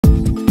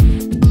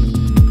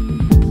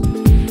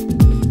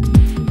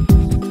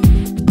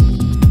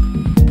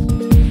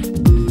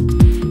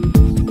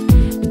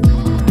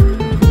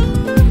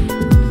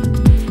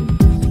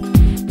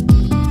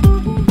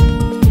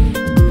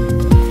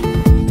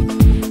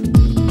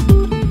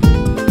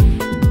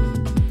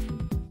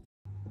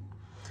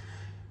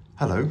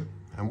Hello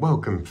and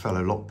welcome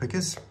fellow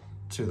lockpickers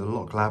to the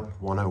Lock Lab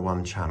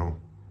 101 channel.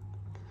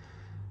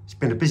 It's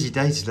been a busy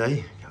day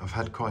today. I've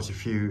had quite a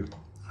few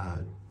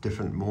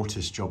different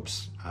Mortice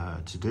jobs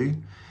to do,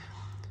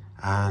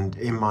 and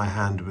in my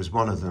hand was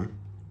one of them.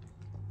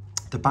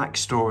 The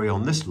backstory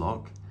on this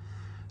lock,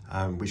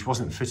 which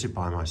wasn't fitted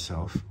by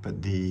myself,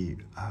 but the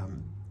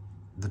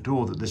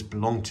door that this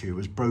belonged to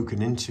was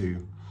broken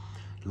into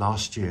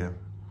last year.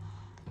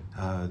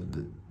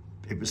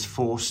 It was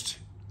forced.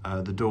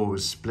 The door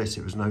was split.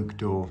 It was an oak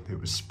door. It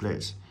was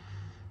split,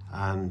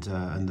 and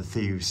the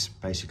thieves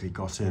basically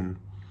got in.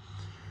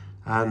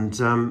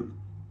 And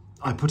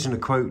I put in a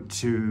quote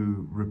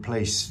to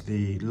replace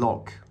the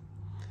lock,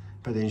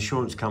 but the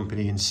insurance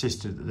company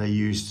insisted that they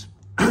used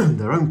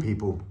their own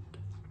people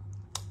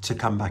to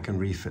come back and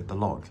refit the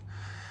lock.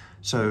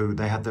 So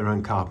they had their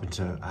own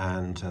carpenter,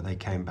 and they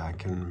came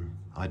back, and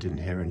I didn't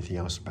hear anything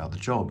else about the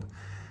job.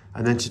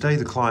 And then today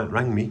the client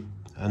rang me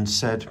and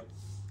said,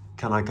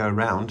 can I go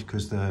round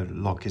because the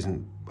lock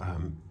isn't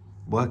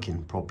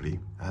working properly,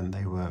 and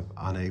they were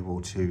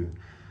unable to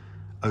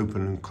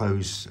open and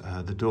close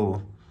the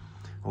door,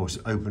 or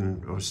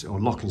open or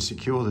lock and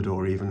secure the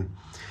door even.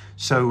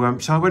 So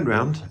so I went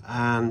round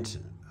and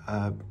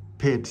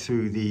peered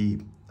through the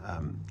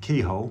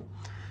keyhole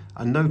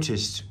and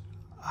noticed,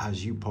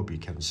 as you probably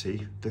can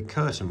see, the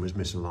curtain was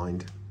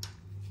misaligned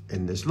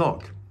in this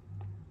lock.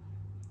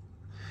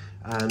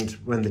 And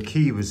when the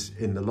key was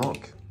in the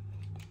lock,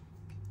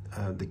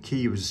 the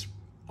key was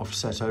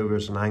offset over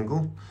at an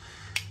angle,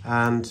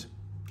 and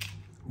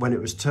when it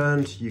was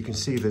turned, you can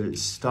see that it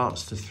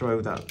starts to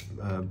throw that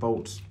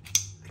bolt.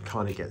 It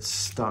kind of gets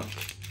stuck,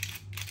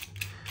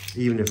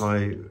 even if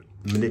I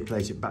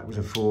manipulate it backwards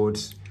and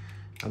forwards.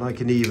 And I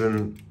can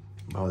even,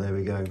 well, there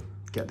we go,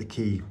 get the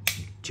key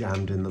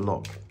jammed in the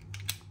lock.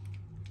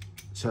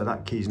 So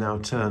that key's now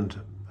turned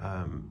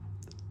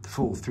the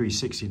full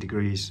 360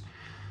 degrees,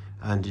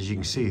 and as you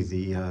can see,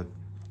 the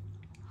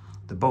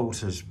bolt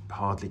has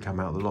hardly come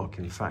out of the lock.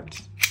 In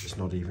fact, it's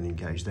not even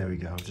engaged. There we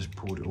go, I've just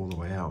pulled it all the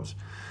way out.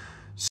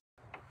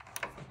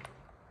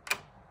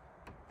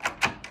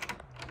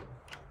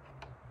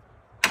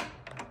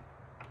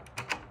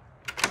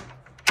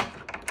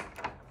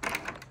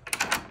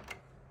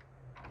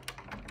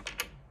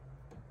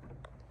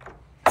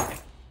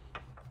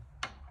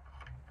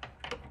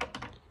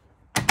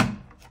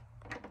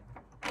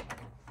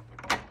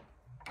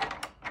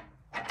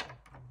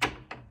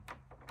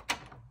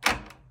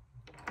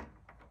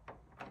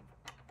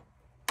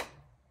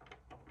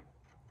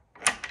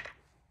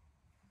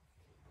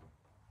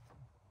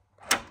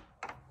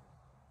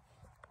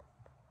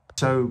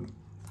 So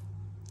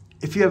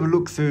if you ever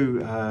look through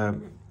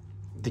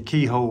the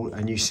keyhole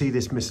and you see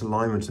this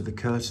misalignment of the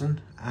curtain,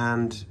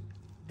 and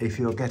if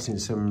you're getting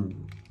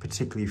some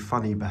particularly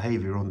funny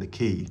behavior on the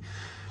key,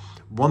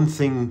 one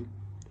thing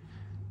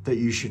that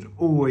you should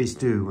always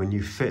do when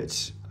you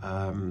fit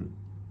a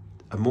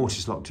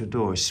Mortice lock to a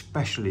door,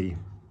 especially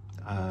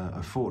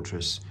a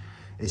Fortress,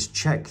 is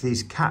check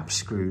these cap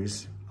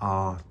screws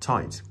are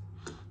tight.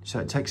 So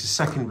it takes a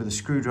second with a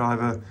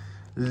screwdriver,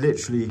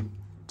 literally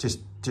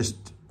just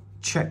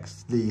check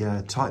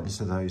the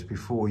tightness of those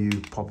before you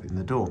pop it in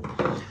the door,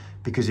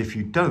 because if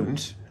you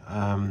don't,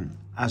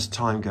 as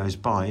time goes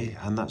by,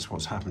 and that's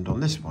what's happened on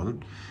this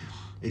one,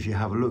 if you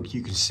have a look,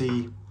 you can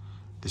see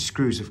the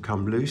screws have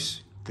come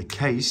loose, the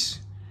case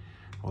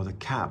or the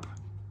cap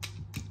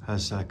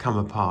has come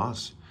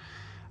apart,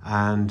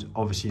 and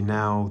obviously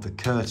now the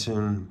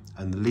curtain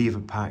and the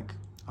lever pack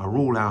are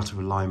all out of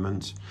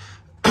alignment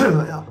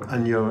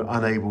and you're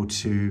unable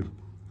to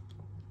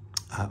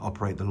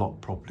operate the lock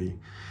properly.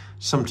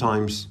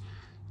 Sometimes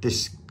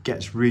this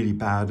gets really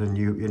bad, and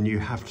you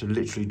have to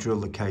literally drill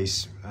the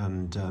case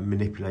and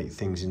manipulate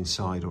things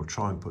inside, or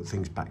try and put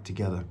things back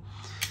together.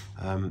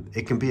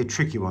 It can be a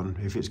tricky one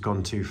if it's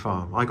gone too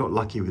far. I got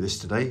lucky with this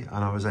today,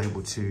 and I was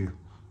able to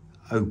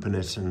open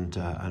it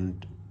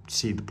and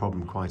see the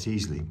problem quite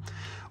easily.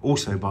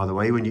 Also, by the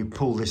way, when you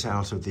pull this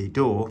out of the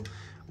door,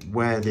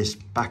 where this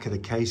back of the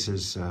case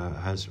has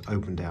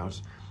opened out,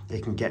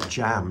 it can get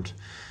jammed.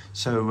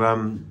 So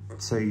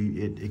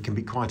it can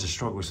be quite a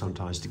struggle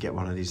sometimes to get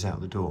one of these out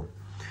the door.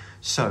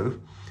 So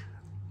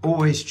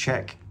always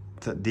check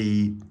that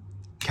the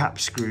cap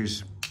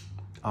screws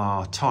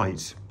are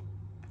tight.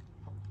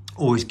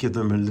 Always give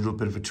them a little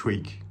bit of a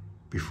tweak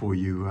before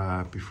you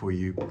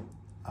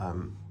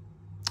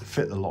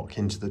fit the lock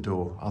into the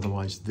door.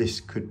 Otherwise, this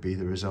could be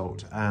the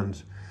result,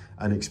 and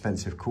an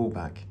expensive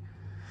callback.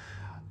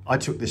 I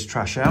took this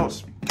trash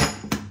out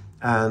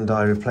and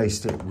I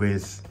replaced it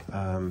with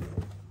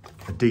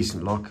a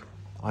decent lock.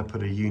 I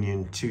put a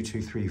Union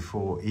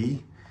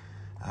 2234E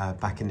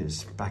back in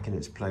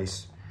its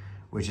place,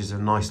 which is a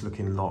nice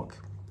looking lock,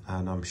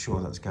 and I'm sure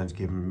that's going to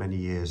give them many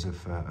years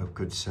of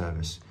good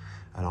service.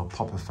 And I'll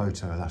pop a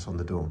photo of that on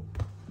the door.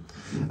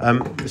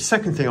 The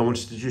second thing I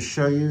wanted to just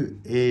show you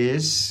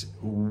is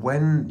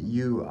when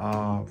you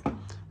are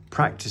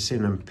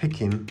practicing and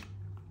picking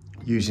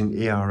using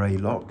ERA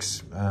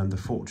locks and the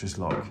Fortress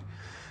lock,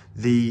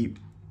 the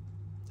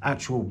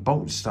actual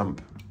bolt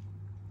stump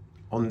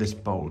on this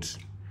bolt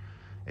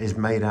is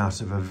made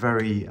out of a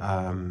very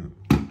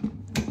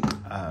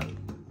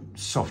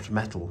soft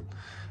metal.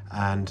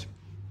 And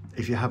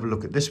if you have a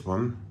look at this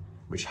one,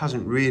 which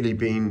hasn't really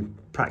been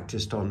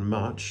practiced on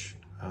much,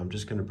 I'm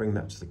just going to bring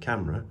that to the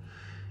camera.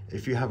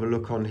 If you have a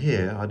look on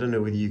here, I don't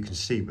know whether you can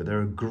see, but there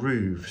are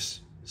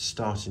grooves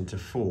starting to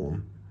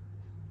form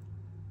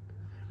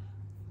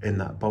in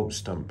that bolt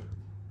stump.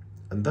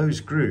 And those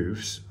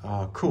grooves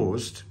are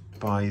caused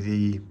by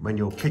when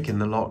you're picking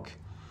the lock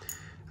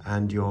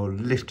and you're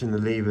lifting the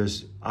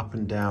levers up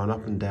and down,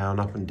 up and down,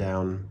 up and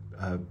down,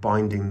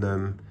 binding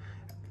them.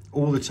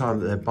 All the time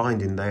that they're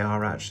binding, they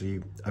are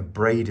actually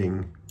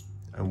abrading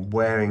and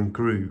wearing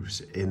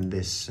grooves in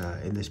this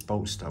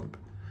bolt stump.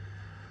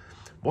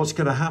 What's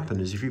going to happen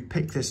is if you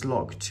pick this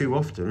lock too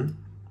often,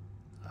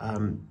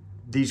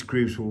 these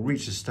grooves will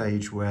reach a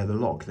stage where the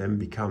lock then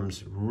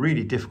becomes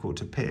really difficult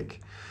to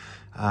pick,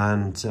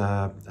 and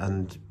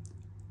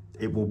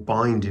it will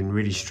bind in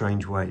really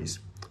strange ways.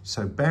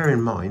 So bear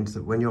in mind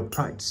that when you're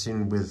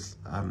practicing with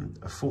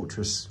a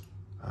Fortress,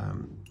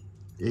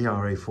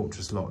 ERA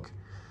Fortress lock,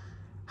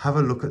 have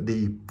a look at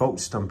the bolt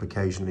stump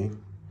occasionally,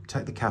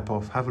 take the cap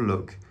off, have a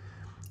look,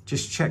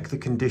 just check the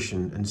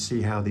condition and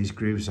see how these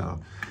grooves are.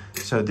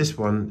 So this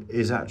one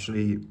is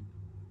actually,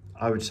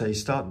 I would say,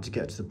 starting to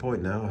get to the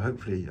point now.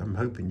 I'm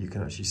hoping you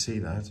can actually see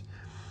that.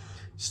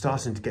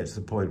 Starting to get to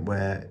the point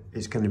where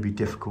it's going to be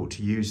difficult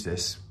to use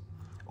this,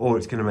 or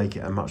it's going to make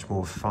it a much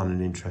more fun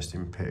and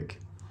interesting pick.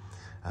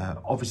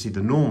 Obviously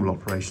the normal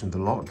operation of the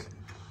lock,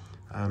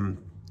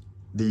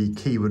 the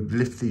key would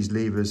lift these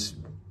levers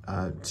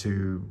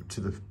to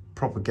the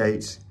proper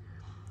gate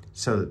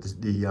so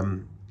that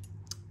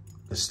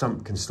the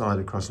stump can slide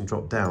across and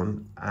drop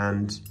down,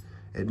 and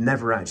it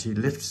never actually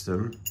lifts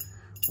them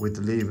with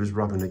the levers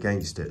rubbing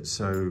against it.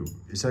 So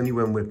it's only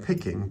when we're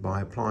picking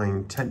by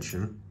applying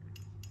tension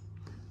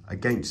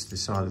against the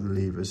side of the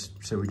levers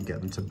so we can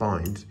get them to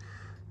bind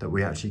that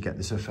we actually get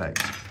this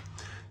effect.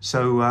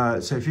 So,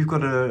 so if you've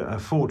got a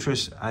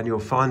Fortress and you're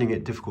finding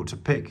it difficult to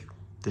pick,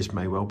 this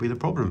may well be the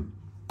problem.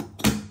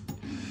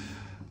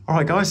 All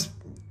right, guys,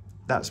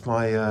 that's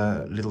my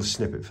little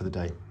snippet for the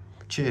day.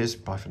 Cheers,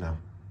 bye for now.